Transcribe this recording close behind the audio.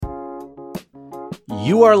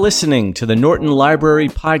You are listening to the Norton Library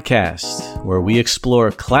Podcast, where we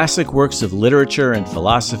explore classic works of literature and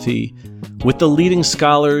philosophy with the leading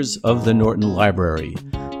scholars of the Norton Library,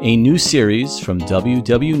 a new series from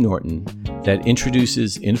W.W. Norton that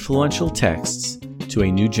introduces influential texts to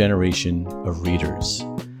a new generation of readers.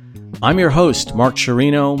 I'm your host, Mark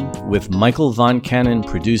Chirino, with Michael Von Cannon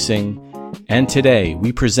producing, and today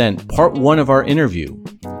we present part one of our interview,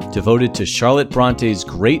 devoted to Charlotte Bronte's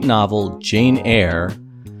great novel, Jane Eyre,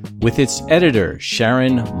 with its editor,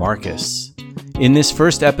 Sharon Marcus. In this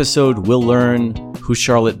first episode, we'll learn who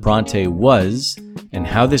Charlotte Bronte was and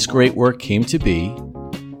how this great work came to be,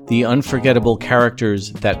 the unforgettable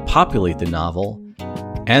characters that populate the novel,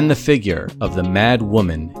 and the figure of the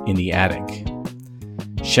Madwoman in the attic.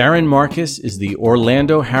 Sharon Marcus is the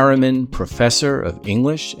Orlando Harriman Professor of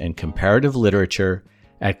English and Comparative Literature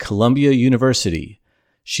at Columbia University.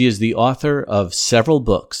 She is the author of several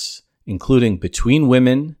books, including Between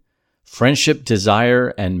Women, Friendship, Desire,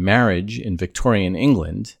 and Marriage in Victorian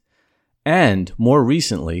England, and, more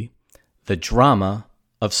recently, The Drama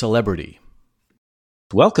of Celebrity.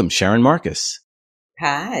 Welcome, Sharon Marcus.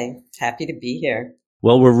 Hi, happy to be here.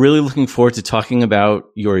 Well, we're really looking forward to talking about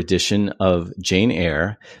your edition of Jane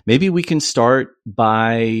Eyre. Maybe we can start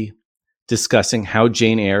by discussing how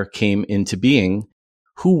Jane Eyre came into being.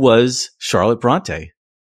 Who was Charlotte Bronte?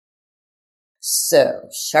 So,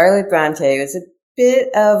 Charlotte Bronte was a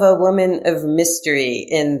bit of a woman of mystery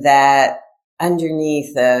in that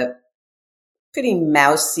underneath a pretty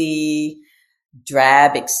mousy,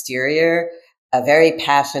 drab exterior, a very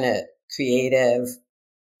passionate, creative,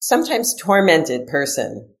 sometimes tormented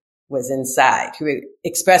person was inside, who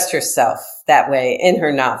expressed herself that way in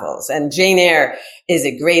her novels. And Jane Eyre is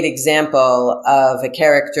a great example of a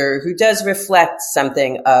character who does reflect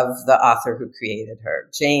something of the author who created her.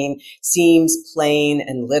 Jane seems plain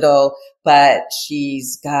and little, but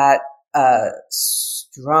she's got a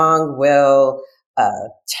strong will, a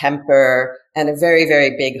temper, and a very,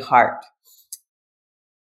 very big heart.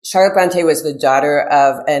 Charlotte Bronte was the daughter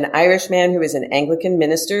of an Irishman who was an Anglican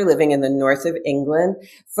minister living in the north of England.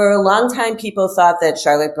 For a long time, people thought that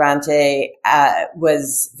Charlotte Bronte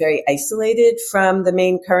was very isolated from the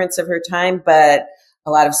main currents of her time, but a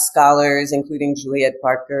lot of scholars, including Juliet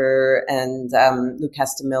Barker and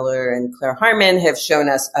Lucasta Miller and Claire Harmon, have shown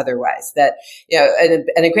us otherwise. That,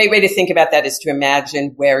 and a great way to think about that is to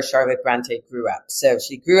imagine where Charlotte Bronte grew up. So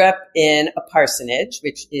she grew up in a parsonage,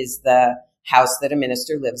 which is the house that a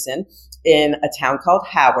minister lives in a town called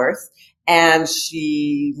Haworth. And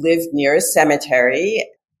she lived near a cemetery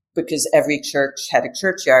because every church had a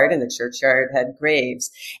churchyard and the churchyard had graves.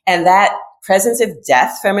 And that presence of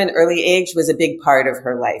death from an early age was a big part of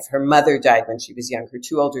her life. Her mother died when she was young. Her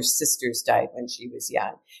two older sisters died when she was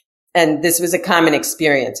young. And this was a common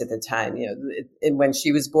experience at the time. When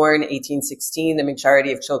she was born, 1816, the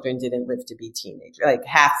majority of children didn't live to be teenagers. Like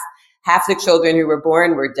half the children who were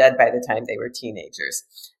born were dead by the time they were teenagers.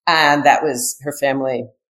 And that was, her family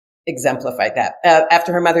exemplified that.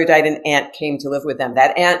 After her mother died, an aunt came to live with them.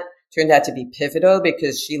 That aunt turned out to be pivotal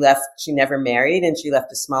because she never married, and she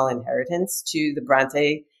left a small inheritance to the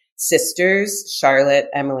Bronte sisters, Charlotte,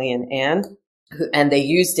 Emily, and Anne. And they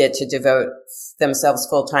used it to devote themselves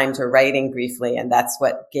full time to writing briefly. And that's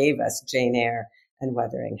what gave us Jane Eyre and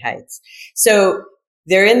Wuthering Heights. So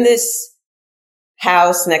they're in this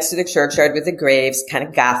house next to the churchyard with the graves, kind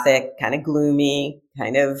of gothic, kind of gloomy,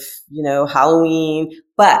 kind of, Halloween.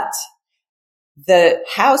 But the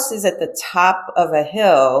house is at the top of a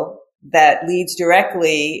hill that leads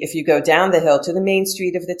directly, if you go down the hill, to the main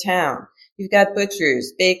street of the town. You've got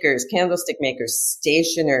butchers, bakers, candlestick makers,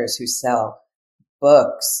 stationers who sell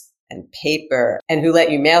books and paper and who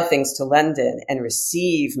let you mail things to London and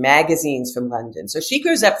receive magazines from London. So she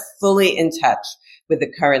grows up fully in touch with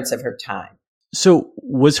the currents of her time. So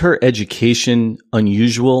was her education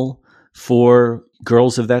unusual for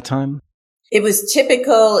girls of that time? It was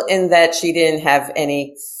typical in that she didn't have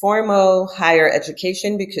any formal higher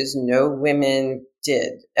education because no women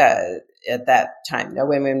did at that time. No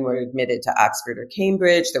women were admitted to Oxford or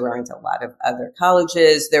Cambridge. There weren't a lot of other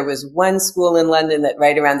colleges. There was one school in London that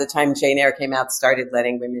right around the time Jane Eyre came out started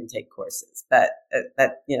letting women take courses. But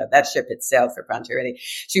that ship had sailed for Bronte already.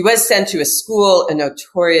 She was sent to a school, a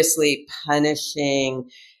notoriously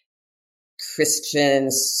punishing Christian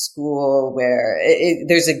school where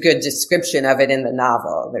there's a good description of it in the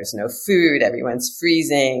novel. There's no food. Everyone's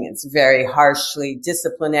freezing. It's very harshly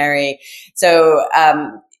disciplinary. So,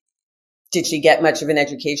 did she get much of an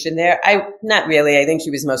education there? Not really. I think she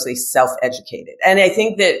was mostly self-educated. And I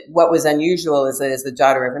think that what was unusual is that as the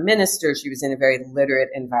daughter of a minister, she was in a very literate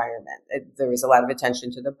environment. There was a lot of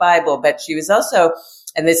attention to the Bible, but she was also,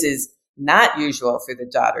 and this is not usual for the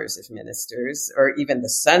daughters of ministers or even the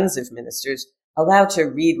sons of ministers, allowed to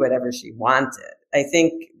read whatever she wanted. I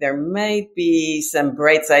think there might be some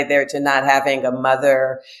bright side there to not having a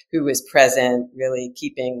mother who was present, really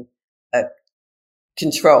keeping a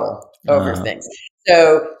control over things.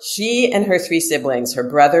 So she and her three siblings, her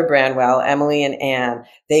brother Branwell, Emily, and Anne,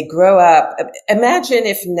 they grow up. Imagine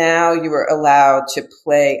if now you were allowed to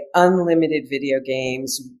play unlimited video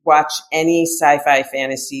games, watch any sci-fi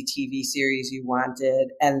fantasy TV series you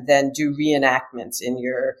wanted, and then do reenactments in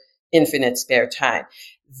your infinite spare time.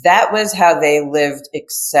 That was how they lived,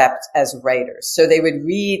 except as writers. So they would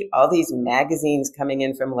read all these magazines coming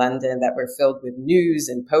in from London that were filled with news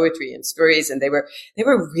and poetry and stories. And they were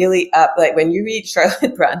really up. Like when you read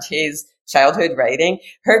Charlotte Bronte's childhood writing,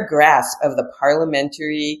 her grasp of the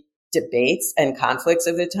parliamentary debates and conflicts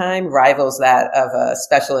of the time rivals that of a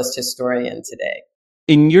specialist historian today.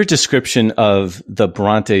 In your description of the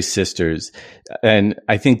Bronte sisters, and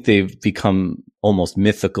I think they've become almost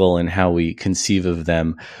mythical in how we conceive of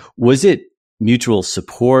them, was it mutual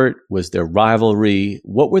support? Was there rivalry?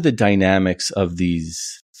 What were the dynamics of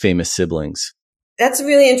these famous siblings? That's a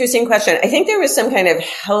really interesting question. I think there was some kind of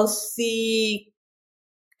healthy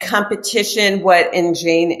competition, what in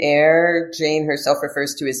Jane Eyre, Jane herself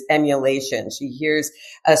refers to as emulation. She hears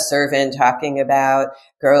a servant talking about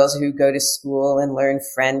girls who go to school and learn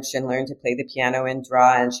French and learn to play the piano and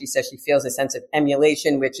draw. And she says she feels a sense of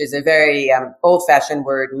emulation, which is a very old-fashioned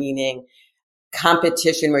word meaning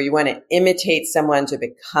competition where you want to imitate someone to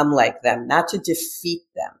become like them, not to defeat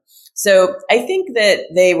them. So I think that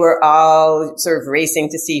they were all sort of racing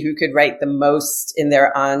to see who could write the most in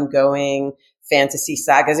their ongoing fantasy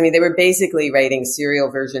sagas. I mean, they were basically writing serial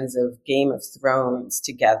versions of Game of Thrones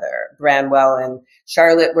together. Branwell and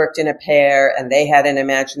Charlotte worked in a pair, and they had an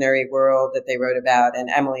imaginary world that they wrote about, and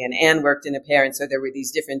Emily and Anne worked in a pair, and so there were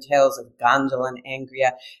these different tales of Gondel and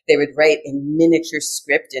Angria. They would write in miniature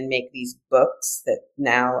script and make these books that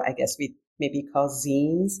now I guess we maybe call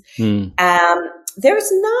zines.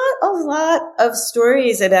 There's not a lot of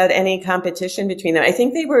stories about any competition between them. I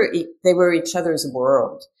think they were each other's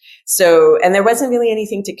world. So, and there wasn't really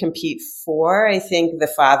anything to compete for. I think the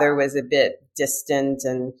father was a bit distant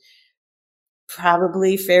and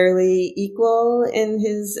probably fairly equal in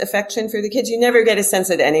his affection for the kids. You never get a sense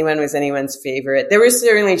that anyone was anyone's favorite. There were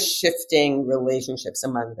certainly shifting relationships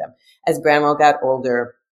among them. As Branwell got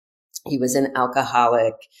older, he was an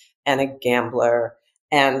alcoholic and a gambler.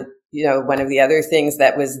 And, you know, one of the other things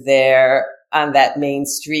that was there on that main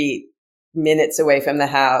street minutes away from the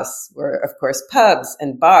house were, of course, pubs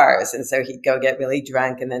and bars. And so he'd go get really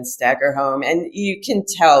drunk and then stagger home. And you can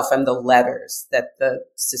tell from the letters that the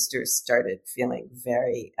sisters started feeling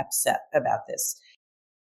very upset about this.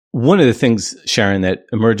 One of the things, Sharon, that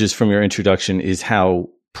emerges from your introduction is how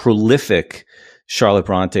prolific Charlotte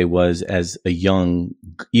Bronte was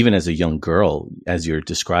even as a young girl, as you're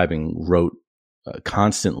describing, wrote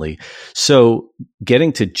constantly. So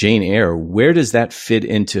getting to Jane Eyre, where does that fit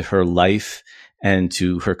into her life and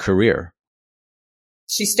to her career?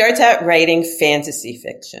 She starts out writing fantasy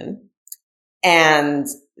fiction and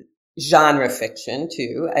genre fiction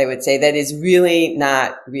too. I would say that is really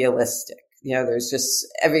not realistic. You know, there's just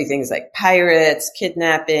everything's like pirates,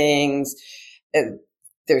 kidnappings,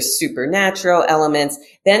 there's supernatural elements.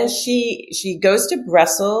 Then she goes to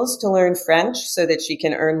Brussels to learn French so that she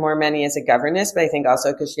can earn more money as a governess. But I think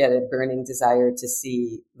also because she had a burning desire to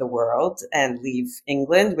see the world and leave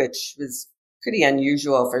England, which was pretty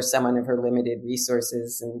unusual for someone of her limited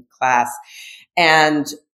resources and class. And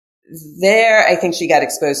there, I think she got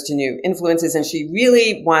exposed to new influences and she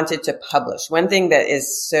really wanted to publish. One thing that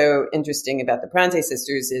is so interesting about the Bronte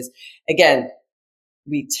sisters is, again,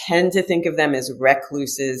 we tend to think of them as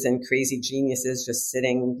recluses and crazy geniuses just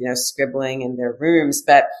sitting, you know, scribbling in their rooms,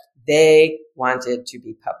 but they wanted to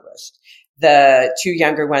be published. The two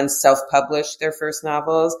younger ones self-published their first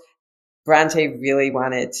novels. Bronte really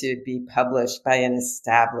wanted to be published by an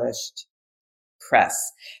established press.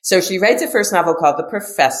 So she writes a first novel called The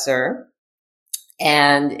Professor,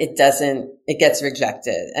 and it gets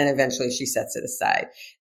rejected, and eventually she sets it aside.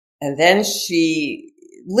 And then she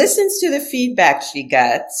listens to the feedback she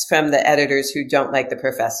gets from the editors who don't like The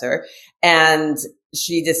Professor. And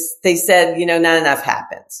they said, you know, not enough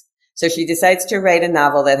happens. So she decides to write a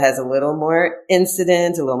novel that has a little more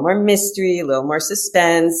incident, a little more mystery, a little more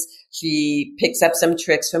suspense. She picks up some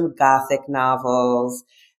tricks from Gothic novels.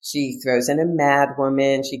 She throws in a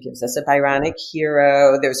Madwoman. She gives us a Byronic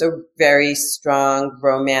hero. There's a very strong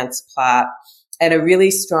romance plot and a really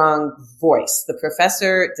strong voice. The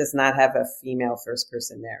professor does not have a female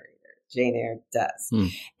first-person narrator. Jane Eyre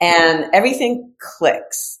does. And everything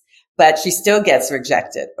clicks. But she still gets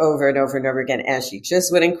rejected over and over and over again. And she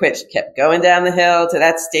just wouldn't quit. She kept going down the hill to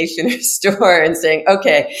that stationery store and saying,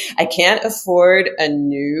 okay, I can't afford a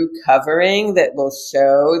new covering that will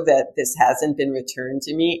show that this hasn't been returned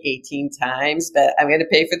to me 18 times, but I'm going to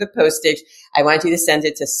pay for the postage. I want you to send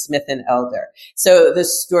it to Smith and Elder. So the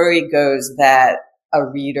story goes that a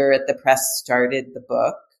reader at the press started the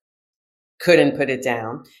book, couldn't put it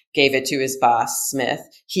down, gave it to his boss, Smith.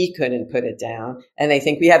 He couldn't put it down. And they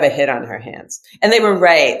think we have a hit on our hands. And they were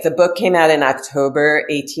right. The book came out in October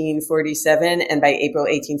 1847. And by April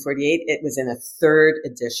 1848, it was in a third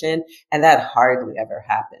edition. And that hardly ever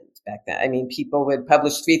happened back then. I mean, people would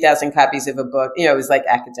publish 3,000 copies of a book. You know, it was like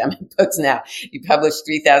academic books now. You publish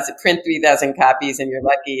 3,000, print 3,000 copies, and you're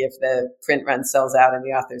lucky if the print run sells out in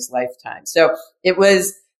the author's lifetime. So it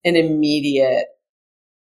was an immediate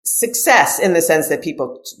success in the sense that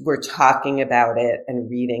people were talking about it and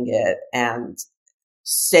reading it and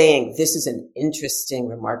saying, this is an interesting,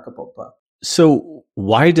 remarkable book. So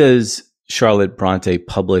why does Charlotte Bronte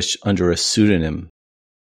publish under a pseudonym?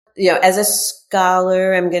 You know, as a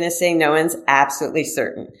scholar, I'm going to say no one's absolutely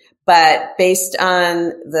certain. But based on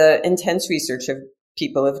the intense research of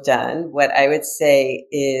people have done, what I would say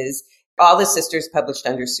is all the sisters published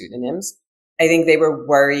under pseudonyms. I think they were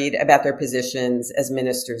worried about their positions as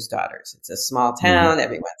ministers' daughters. It's a small town,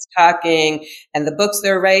 everyone's talking, and the books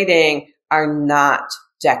they're writing are not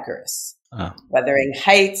decorous. Wuthering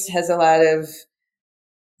Heights has a lot of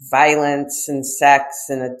violence and sex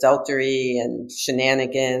and adultery and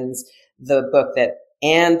shenanigans. The book that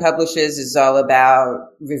Anne publishes is all about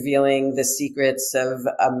revealing the secrets of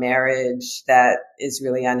a marriage that is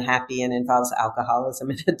really unhappy and involves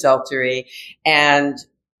alcoholism and adultery. And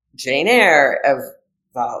Jane Eyre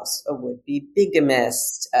involves a would-be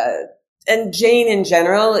bigamist. And Jane in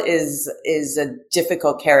general is a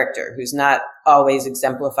difficult character who's not always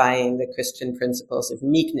exemplifying the Christian principles of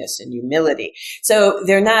meekness and humility. So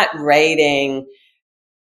they're not writing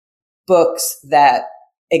books that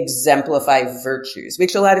exemplify virtues,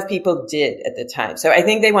 which a lot of people did at the time. So I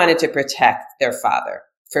think they wanted to protect their father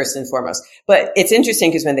first and foremost. But it's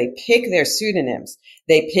interesting because when they pick their pseudonyms,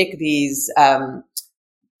 they pick these,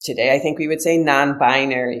 today, I think we would say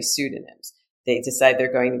non-binary pseudonyms. They decide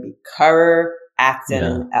they're going to be Currer, Acton,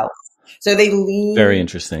 and Elf. So they lean very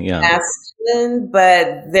interesting, masculine,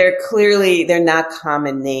 but they're not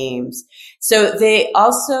common names. So they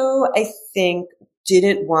also, I think,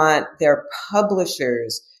 didn't want their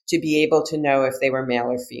publishers to be able to know if they were male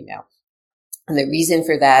or female. And the reason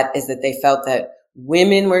for that is that they felt that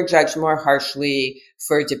women were judged more harshly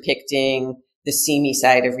for depicting the seamy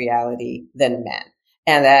side of reality than men.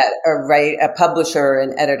 And that a publisher or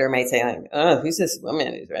an editor might say, like, oh, who's this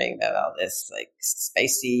woman who's writing about all this like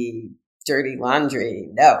spicy, dirty laundry?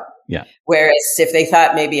 No. Yeah. Whereas if they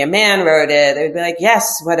thought maybe a man wrote it, they would be like,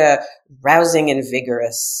 yes, what a rousing and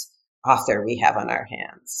vigorous author we have on our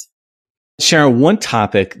hands. Sharon, one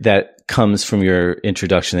topic that comes from your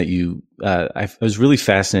introduction that I was really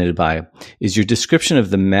fascinated by is your description of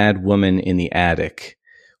the mad woman in the attic,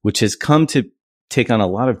 which has come to take on a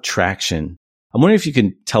lot of traction. I'm wondering if you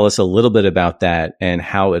can tell us a little bit about that and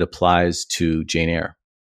how it applies to Jane Eyre.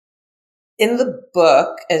 In the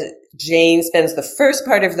book, Jane spends the first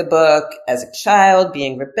part of the book as a child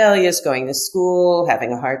being rebellious, going to school,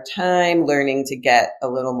 having a hard time, learning to get a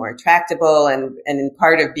little more tractable. And in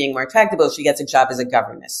part of being more tractable, she gets a job as a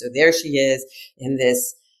governess. So there she is in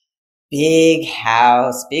this big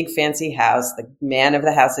house, big fancy house. The man of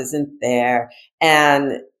the house isn't there.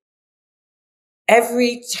 And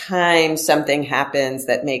every time something happens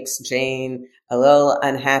that makes Jane a little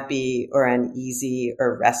unhappy or uneasy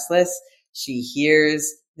or restless, she hears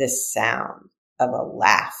the sound of a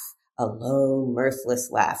laugh, a low, mirthless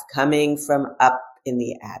laugh coming from up in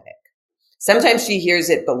the attic. Sometimes she hears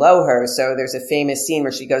it below her. So there's a famous scene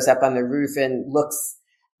where she goes up on the roof and looks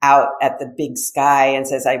out at the big sky and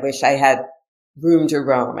says, I wish I had room to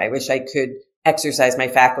roam. I wish I could exercise my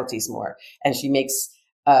faculties more. And she makes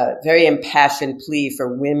a very impassioned plea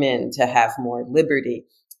for women to have more liberty.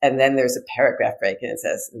 And then there's a paragraph break and it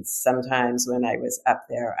says, and sometimes when I was up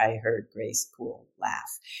there, I heard Grace Poole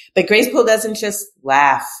laugh. But Grace Poole doesn't just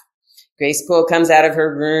laugh. Grace Poole comes out of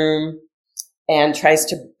her room and tries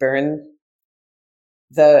to burn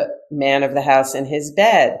the man of the house in his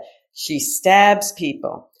bed. She stabs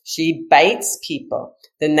people. She bites people.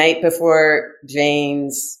 The night before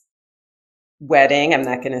Jane's wedding, I'm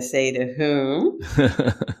not going to say to whom,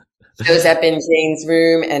 shows up in Jane's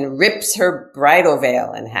room and rips her bridal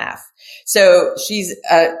veil in half. So she's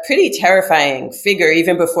a pretty terrifying figure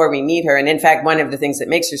even before we meet her. And in fact, one of the things that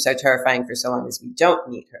makes her so terrifying for so long is we don't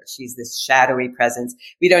meet her. She's this shadowy presence.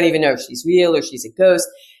 We don't even know if she's real or she's a ghost.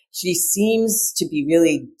 She seems to be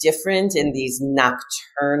really different in these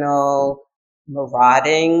nocturnal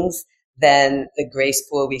maraudings than the grace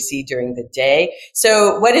pool we see during the day.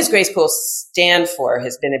 So what does grace pool stand for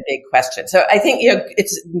has been a big question. So I think,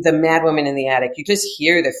 it's the Madwoman in the attic. You just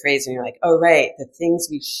hear the phrase and you're like, oh, right, the things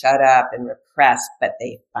we shut up and repress, but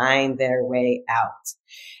they find their way out.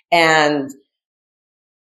 And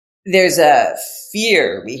there's a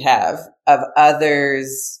fear we have of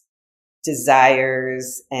others'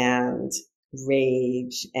 desires and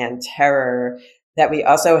rage and terror that we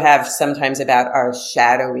also have sometimes about our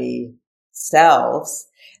shadowy selves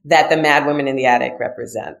that the Madwoman in the attic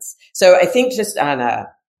represents. So I think just on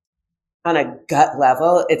a gut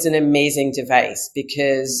level, it's an amazing device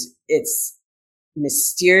because it's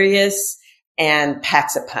mysterious and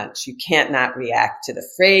packs a punch. You can't not react to the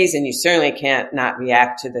phrase, and you certainly can't not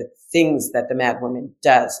react to the things that the Madwoman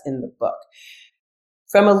does in the book.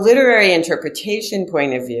 From a literary interpretation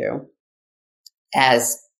point of view,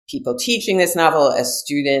 as people teaching this novel, as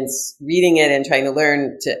students reading it and trying to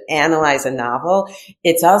learn to analyze a novel,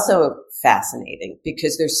 it's also fascinating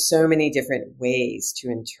because there's so many different ways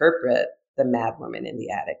to interpret the Madwoman in the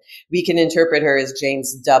attic. We can interpret her as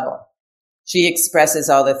Jane's double. She expresses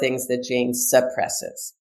all the things that Jane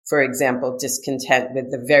suppresses. For example, discontent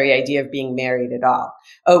with the very idea of being married at all.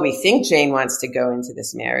 Oh, we think Jane wants to go into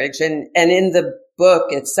this marriage. And in the book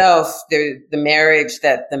itself, the marriage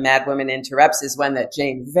that the Madwoman interrupts is one that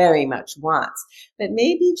Jane very much wants. But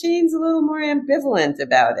maybe Jane's a little more ambivalent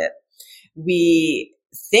about it. We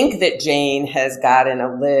think that Jane has gotten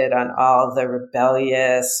a lid on all the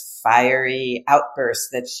rebellious, fiery outbursts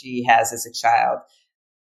that she has as a child.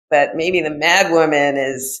 But maybe the Madwoman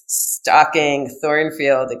is stalking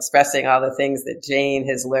Thornfield, expressing all the things that Jane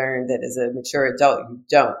has learned that as a mature adult you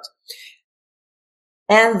don't.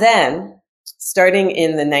 And then, starting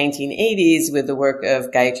in the 1980s with the work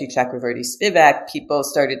of Gayatri Chakravorty Spivak, people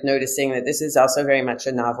started noticing that this is also very much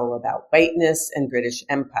a novel about whiteness and British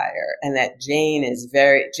Empire, and that Jane is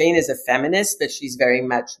a feminist, but she's very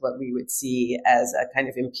much what we would see as a kind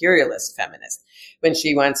of imperialist feminist. When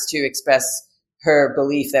she wants to express her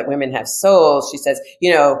belief that women have souls, she says,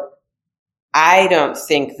 I don't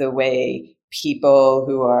think the way people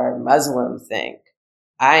who are Muslim think.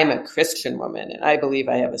 I'm a Christian woman and I believe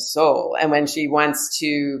I have a soul. And when she wants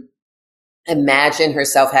to imagine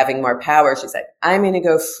herself having more power, she's like, I'm going to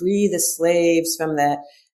go free the slaves from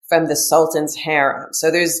the Sultan's harem. So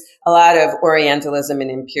there's a lot of Orientalism and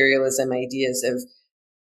imperialism ideas of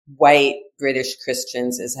white British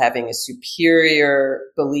Christians as having a superior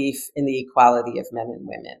belief in the equality of men and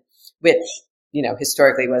women, which,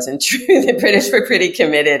 historically wasn't true. The British were pretty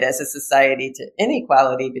committed as a society to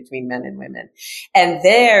inequality between men and women. And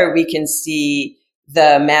there we can see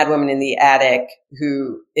the Madwoman in the attic,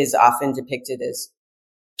 who is often depicted as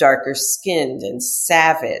darker skinned and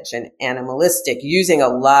savage and animalistic, using a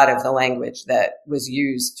lot of the language that was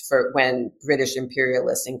used for when British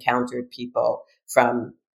imperialists encountered people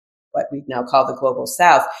from what we now call the global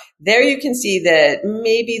South. There you can see that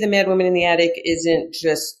maybe the Madwoman in the attic isn't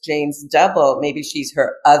just Jane's double. Maybe she's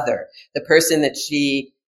her other, the person that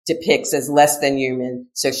she depicts as less than human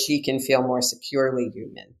so she can feel more securely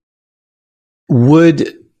human.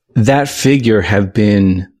 Would that figure have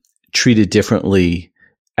been treated differently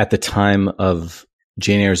at the time of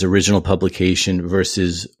Jane Eyre's original publication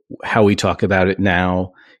versus how we talk about it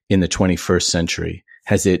now in the 21st century?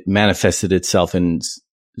 Has it manifested itself in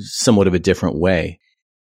somewhat of a different way?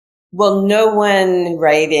 Well, no one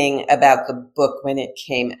writing about the book when it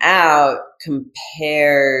came out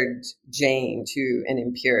compared Jane to an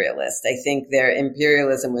imperialist. I think their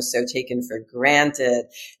imperialism was so taken for granted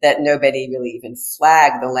that nobody really even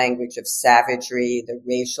flagged the language of savagery, the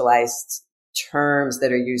racialized terms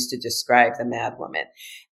that are used to describe the Madwoman.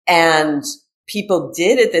 And people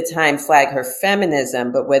did at the time flag her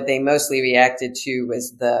feminism, but what they mostly reacted to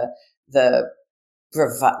was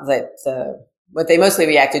what they mostly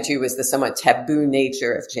reacted to was the somewhat taboo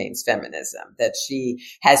nature of Jane's feminism, that she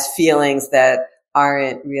has feelings that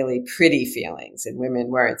aren't really pretty feelings, and women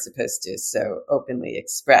weren't supposed to so openly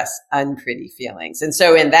express unpretty feelings. And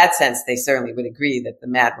so in that sense, they certainly would agree that the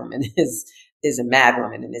Madwoman is a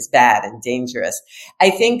madwoman and is bad and dangerous. I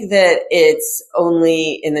think that it's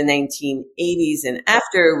only in the 1980s and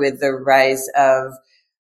after, with the rise of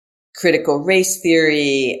critical race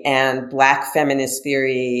theory and Black feminist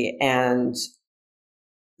theory and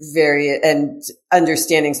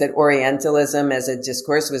understandings that Orientalism as a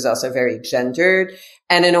discourse was also very gendered,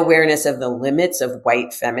 and an awareness of the limits of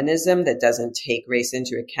white feminism that doesn't take race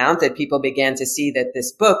into account, that people began to see that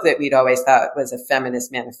this book that we'd always thought was a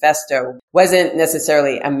feminist manifesto wasn't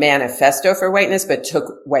necessarily a manifesto for whiteness, but took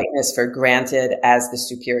whiteness for granted as the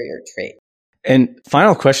superior trait. And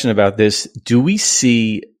final question about this, do we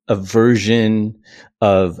see a version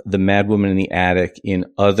of the Madwoman in the Attic in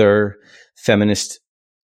other feminist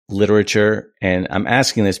literature? And I'm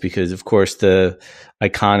asking this because, of course, the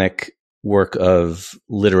iconic work of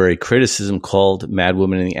literary criticism called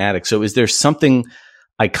Madwoman in the Attic. So is there something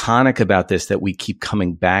iconic about this that we keep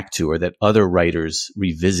coming back to, or that other writers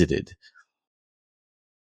revisited?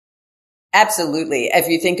 Absolutely. If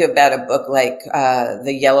you think about a book like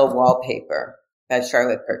The Yellow Wallpaper by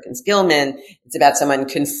Charlotte Perkins Gilman, it's about someone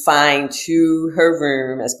confined to her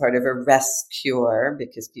room as part of a rest cure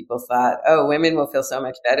because people thought, oh, women will feel so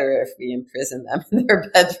much better if we imprison them in their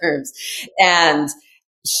bedrooms. And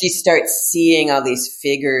she starts seeing all these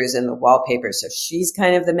figures in the wallpaper. So she's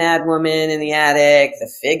kind of the mad woman in the attic.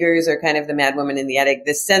 The figures are kind of the mad woman in the attic.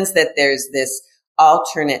 The sense that there's this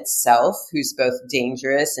alternate self who's both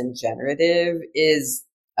dangerous and generative is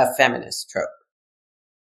a feminist trope.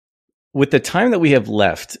 With the time that we have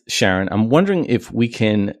left, Sharon, I'm wondering if we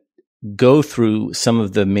can go through some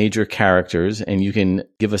of the major characters and you can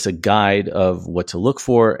give us a guide of what to look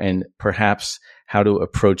for and perhaps how to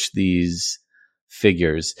approach these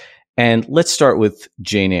figures. And let's start with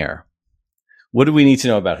Jane Eyre. What do we need to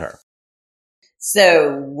know about her?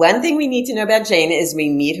 So one thing we need to know about Jane is we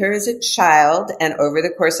meet her as a child, and over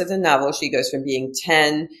the course of the novel, she goes from being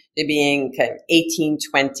 10 to being kind of 18,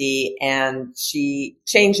 20, and she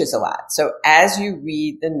changes a lot. So as you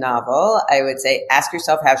read the novel, I would say ask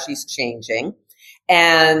yourself how she's changing.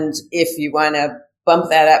 And if you want to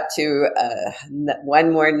bump that up to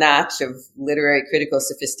one more notch of literary critical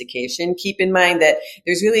sophistication, keep in mind that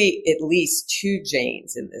there's really at least two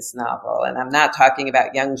Janes in this novel. And I'm not talking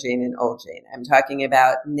about young Jane and old Jane. I'm talking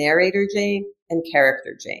about narrator Jane and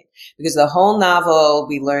character Jane. Because the whole novel,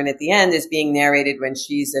 we learn at the end, is being narrated when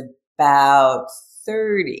she's about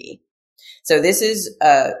 30. So this is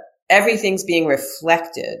everything's being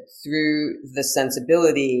reflected through the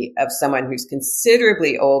sensibility of someone who's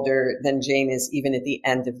considerably older than Jane is even at the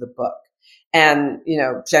end of the book. And,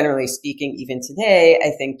 generally speaking, even today,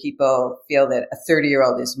 I think people feel that a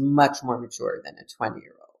 30-year-old is much more mature than a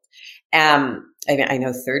 20-year-old. I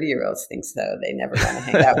know 30-year-olds think so. They never want to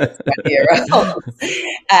hang out with 20-year-olds.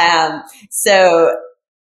 So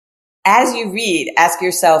as you read, ask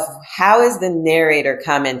yourself, how is the narrator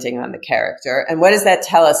commenting on the character? And what does that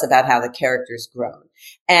tell us about how the character's grown?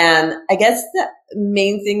 And I guess the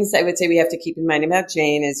main things I would say we have to keep in mind about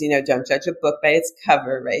Jane is, don't judge a book by its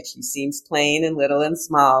cover, right? She seems plain and little and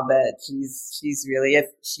small, but she's really a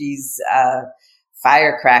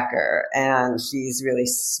firecracker, and she's really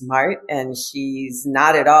smart, and she's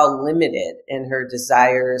not at all limited in her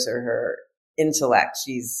desires or her intellect.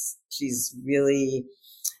 She's really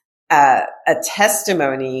a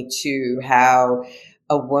testimony to how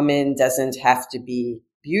a woman doesn't have to be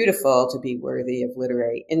beautiful to be worthy of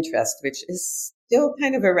literary interest, which is still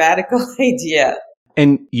kind of a radical idea.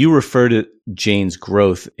 And you refer to Jane's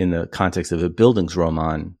growth in the context of a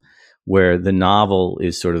Bildungsroman, where the novel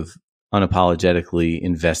is sort of unapologetically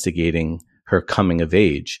investigating her coming of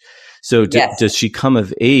age. So Yes. Does she come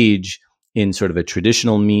of age in sort of a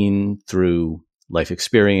traditional mean through life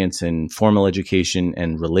experience and formal education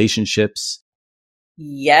and relationships?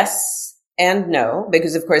 Yes and no,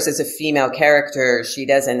 because of course, as a female character, she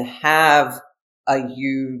doesn't have a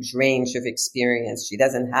huge range of experience. She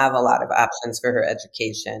doesn't have a lot of options for her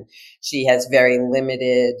education. She has very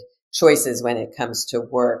limited choices when it comes to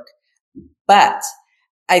work. But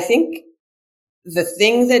I think the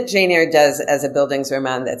thing that Jane Eyre does as a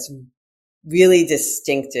Bildungsroman that's really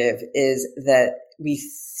distinctive is that we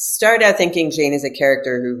start out thinking Jane is a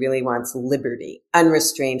character who really wants liberty,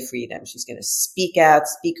 unrestrained freedom. She's going to speak out,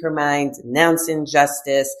 speak her mind, denounce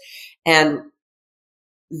injustice. And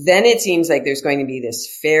then it seems like there's going to be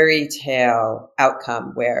this fairy tale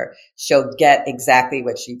outcome where she'll get exactly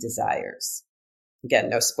what she desires. Again,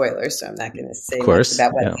 no spoilers, so I'm not going to say much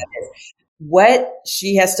about what that is. What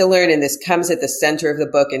she has to learn, and this comes at the center of the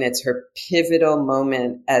book, and it's her pivotal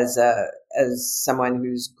moment as someone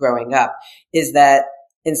who's growing up, is that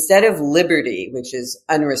instead of liberty, which is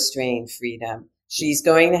unrestrained freedom, she's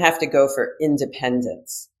going to have to go for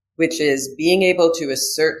independence, which is being able to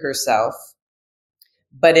assert herself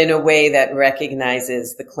but in a way that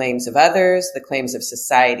recognizes the claims of others, the claims of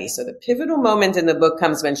society. So the pivotal moment in the book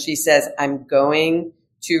comes when she says, I'm going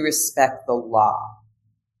to respect the law.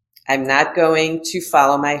 I'm not going to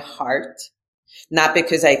follow my heart, not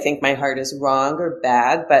because I think my heart is wrong or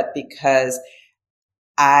bad, but because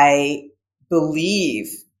I believe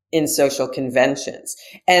in social conventions.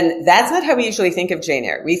 And that's not how we usually think of Jane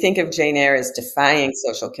Eyre. We think of Jane Eyre as defying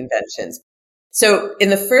social conventions. So in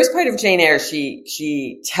the first part of Jane Eyre,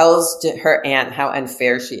 she tells her aunt how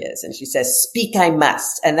unfair she is. And she says, speak I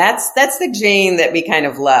must. And that's the Jane that we kind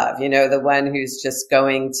of love, the one who's just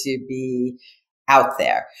going to be out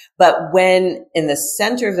there. But when in the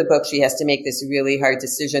center of the book, she has to make this really hard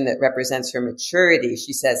decision that represents her maturity,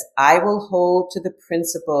 she says, I will hold to the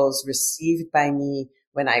principles received by me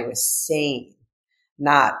when I was sane,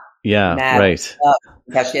 not mad. Right.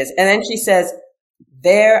 How she is. And then she says,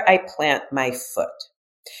 there I plant my foot.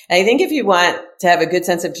 And I think if you want to have a good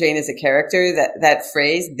sense of Jane as a character, that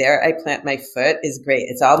phrase, there I plant my foot, is great.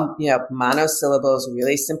 It's all, monosyllables,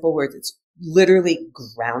 really simple words. It's literally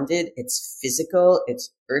grounded. It's physical.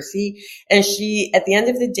 It's earthy. And she, at the end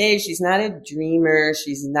of the day, she's not a dreamer.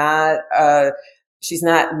 She's not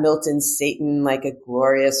Milton Satan, like a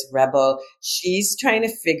glorious rebel. She's trying to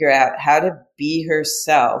figure out how to be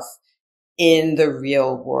herself in the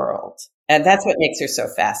real world. And that's what makes her so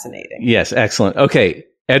fascinating. Yes, excellent. Okay,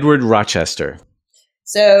 Edward Rochester.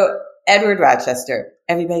 So Edward Rochester,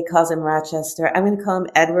 everybody calls him Rochester. I'm going to call him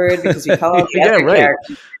Edward because we call all the other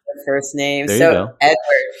characters their first name. There so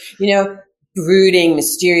Edward, brooding,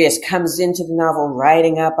 mysterious, comes into the novel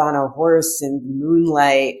riding up on a horse in the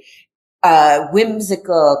moonlight,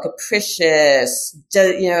 whimsical, capricious,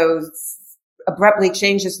 abruptly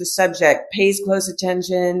changes the subject, pays close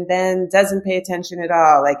attention, then doesn't pay attention at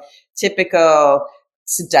all, like typical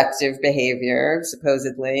seductive behavior,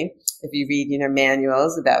 supposedly. If you read,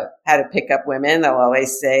 manuals about how to pick up women, they'll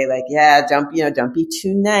always say like, yeah, don't be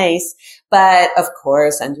too nice. But of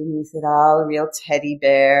course, underneath it all, a real teddy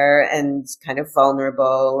bear and kind of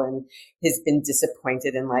vulnerable and has been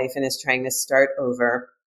disappointed in life and is trying to start over.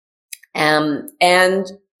 And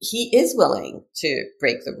he is willing to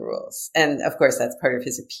break the rules. And of course, that's part of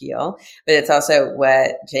his appeal, but it's also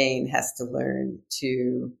what Jane has to learn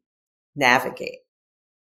to navigate.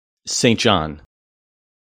 St. John.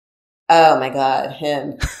 Oh my God,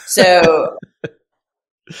 him. So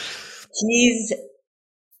he's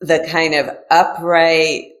the kind of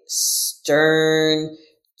upright, stern,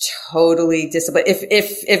 totally disciplined.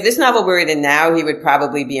 If this novel were written now, he would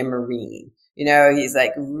probably be a Marine. He's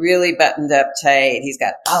like really buttoned up tight. He's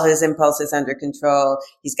got all his impulses under control.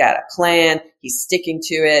 He's got a plan. He's sticking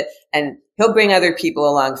to it, and he'll bring other people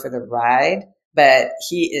along for the ride, but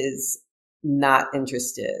he is not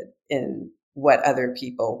interested in what other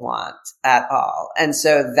people want at all. And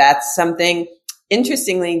so that's something,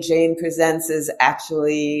 interestingly, Jane presents as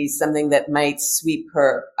actually something that might sweep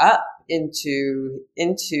her up into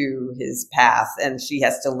his path. And she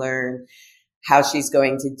has to learn how she's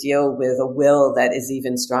going to deal with a will that is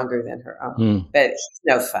even stronger than her own. But he's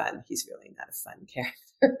no fun. He's really not a fun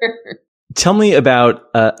character. Tell me about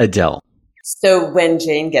Adele. So when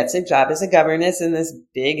Jane gets a job as a governess in this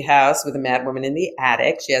big house with a madwoman in the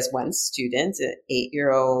attic, she has one student, an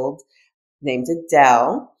 8-year-old named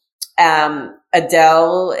Adele.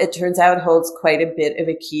 Adele, it turns out, holds quite a bit of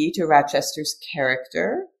a key to Rochester's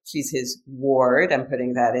character. She's his ward. I'm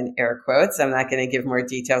putting that in air quotes. I'm not going to give more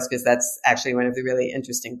details because that's actually one of the really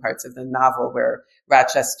interesting parts of the novel where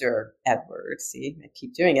Edward, I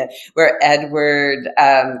keep doing it, where Edward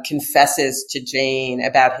confesses to Jane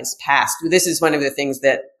about his past. This is one of the things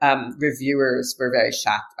that reviewers were very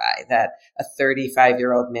shocked by, that a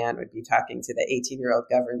 35-year-old man would be talking to the 18-year-old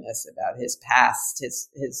governess about his past,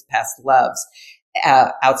 his past loves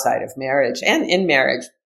outside of marriage and in marriage.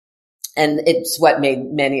 And it's what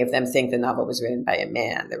made many of them think the novel was written by a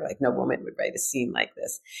man. They were like, no woman would write a scene like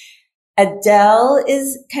this. Adele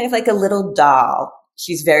is kind of like a little doll.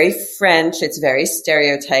 She's very French. It's very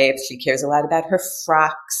stereotyped. She cares a lot about her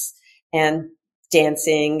frocks and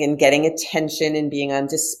dancing and getting attention and being on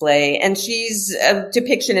display. And she's a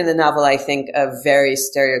depiction in the novel, I think, of very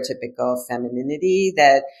stereotypical femininity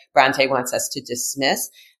that Bronte wants us to dismiss.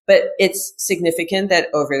 But it's significant that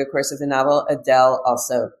over the course of the novel, Adele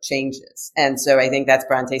also changes. And so I think that's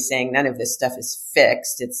Bronte saying none of this stuff is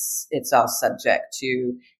fixed. It's all subject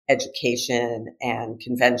to education and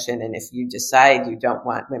convention. And if you decide you don't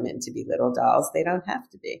want women to be little dolls, they don't have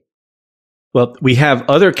to be. Well, we have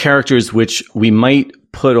other characters which we might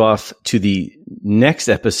put off to the next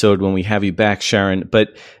episode when we have you back, Sharon,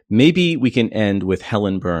 but maybe we can end with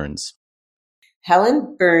Helen Burns.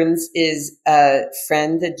 Helen Burns is a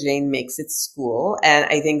friend that Jane makes at school. And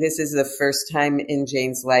I think this is the first time in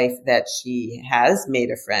Jane's life that she has made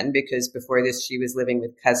a friend, because before this, she was living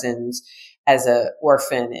with cousins as an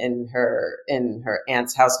orphan in her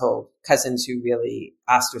aunt's household, cousins who really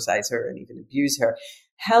ostracize her and even abuse her.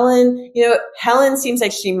 Helen seems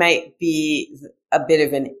like she might be a bit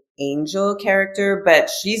of an angel character, but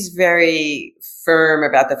she's very firm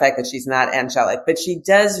about the fact that she's not angelic. But she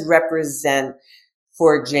does represent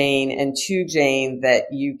for Jane and to Jane that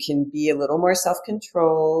you can be a little more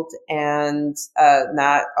self-controlled and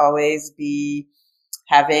not always be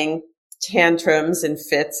having tantrums and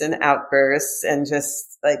fits and outbursts, and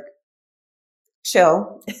just like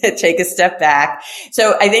chill, take a step back.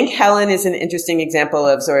 So I think Helen is an interesting example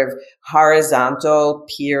of sort of horizontal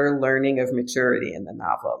peer learning of maturity in the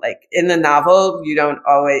novel. Like in the novel,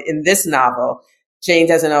 in this novel, Jane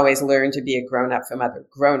doesn't always learn to be a grown-up from other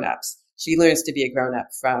grown-ups. She learns to be a grown-up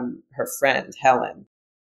from her friend, Helen.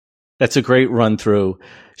 That's a great run through.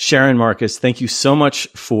 Sharon Marcus, thank you so much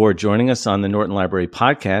for joining us on the Norton Library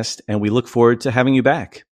podcast, and we look forward to having you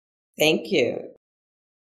back. Thank you.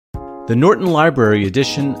 The Norton Library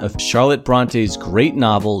edition of Charlotte Bronte's great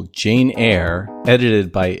novel, Jane Eyre,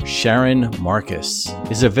 edited by Sharon Marcus,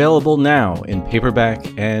 is available now in paperback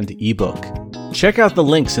and ebook. Check out the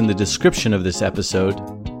links in the description of this episode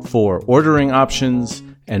for ordering options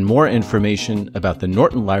and more information about the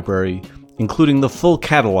Norton Library, including the full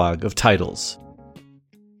catalog of titles.